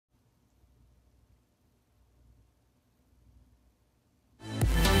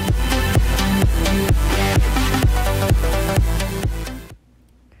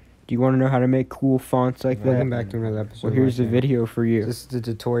Do you want to know how to make cool fonts like that? Welcome back to another episode. Well, here's the video for you. This is the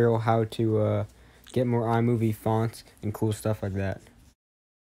tutorial how to get more iMovie fonts and cool stuff like that.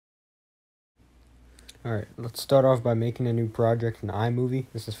 Alright, let's start off by making a new project in iMovie.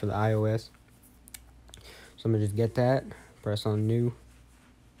 This is for the iOS. So I'm going to just get that, press on new.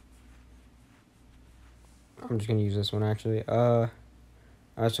 I'm just going to use this one actually. So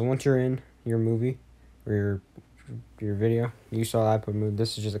once you're in your movie or your video, you saw I put movie.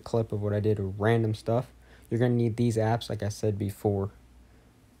 This is just a clip of what I did with random stuff. You're going to need these apps like I said before.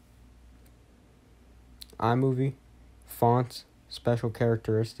 iMovie, fonts, special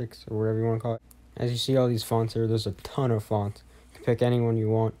characteristics, or whatever you want to call it. As you see all these fonts here, there's a ton of fonts. You can pick any one you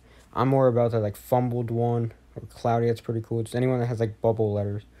want. I'm more about that like fumbled one or cloudy. That's pretty cool. Just anyone that has like bubble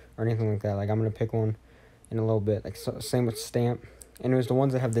letters or anything like that. Like I'm going to pick one in a little bit. Like same with stamp. And it was the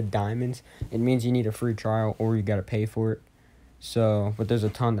ones that have the diamonds. It means you need a free trial or you got to pay for it. So, but there's a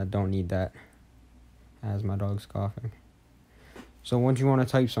ton that don't need that. As my dog's coughing. So once you want to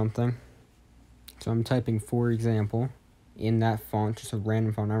type something. So I'm typing, for example, in that font, just a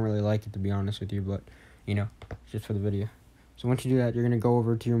random font. I don't really like it, to be honest with you, but, you know, just for the video. So once you do that, you're going to go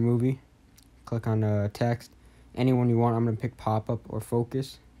over to your movie. Click on text. Anyone you want. I'm going to pick pop-up or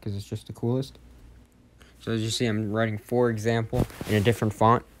focus because it's just the coolest. So as you see, I'm writing, for example, in a different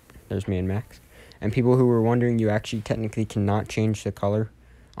font. There's me and Max. And people who were wondering, you actually technically cannot change the color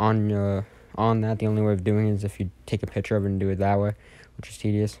on that. The only way of doing it is if you take a picture of it and do it that way, which is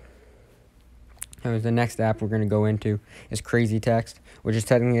tedious. The next app we're going to go into is Crazy Text, which is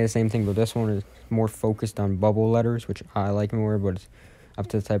technically the same thing, but this one is more focused on bubble letters, which I like more, but it's up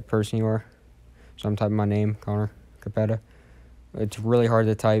to the type of person you are. So I'm typing my name, Connor Capetta. It's really hard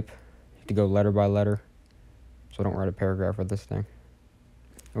to type. You have to go letter by letter. So don't write a paragraph with this thing.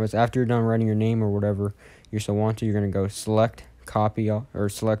 Anyways, after you're done writing your name or whatever you so want to, you're going to go select, copy, or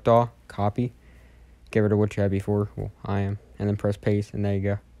select all, copy. Get rid of what you had before. Well, I am. And then press paste, and there you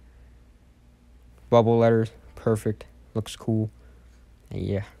go. Bubble letters, perfect. Looks cool. And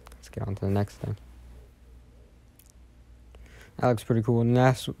yeah, let's get on to the next thing. That looks pretty cool. And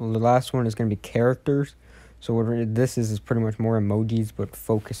the last one is going to be characters. So what this is pretty much more emojis, but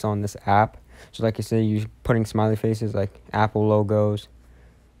focus on this app. So like I said, you're putting smiley faces like Apple logos.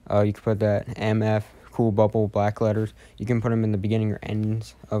 You can put that MF, cool bubble, black letters. You can put them in the beginning or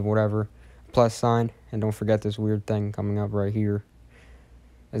ends of whatever. Plus sign. And don't forget this weird thing coming up right here.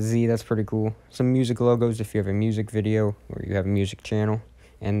 A Z, that's pretty cool. Some music logos if you have a music video or you have a music channel.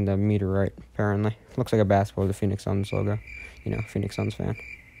 And the meter right, apparently. Looks like a basketball, the Phoenix Suns logo. You know, Phoenix Suns fan.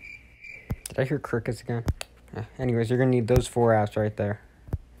 Did I hear crickets again? Anyways, you're going to need those 4 apps right there.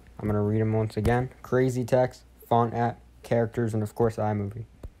 I'm going to read them once again. Crazy Text, Font App, Characters, and of course iMovie.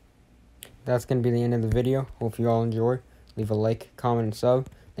 That's going to be the end of the video. Hope you all enjoy. Leave a like, comment, and sub.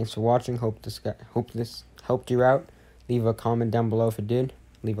 Thanks for watching. Hope this helped you out. Leave a comment down below if it did.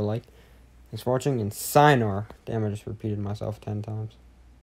 Leave a like. Thanks for watching, and sayonara. Damn, I just repeated myself 10 times.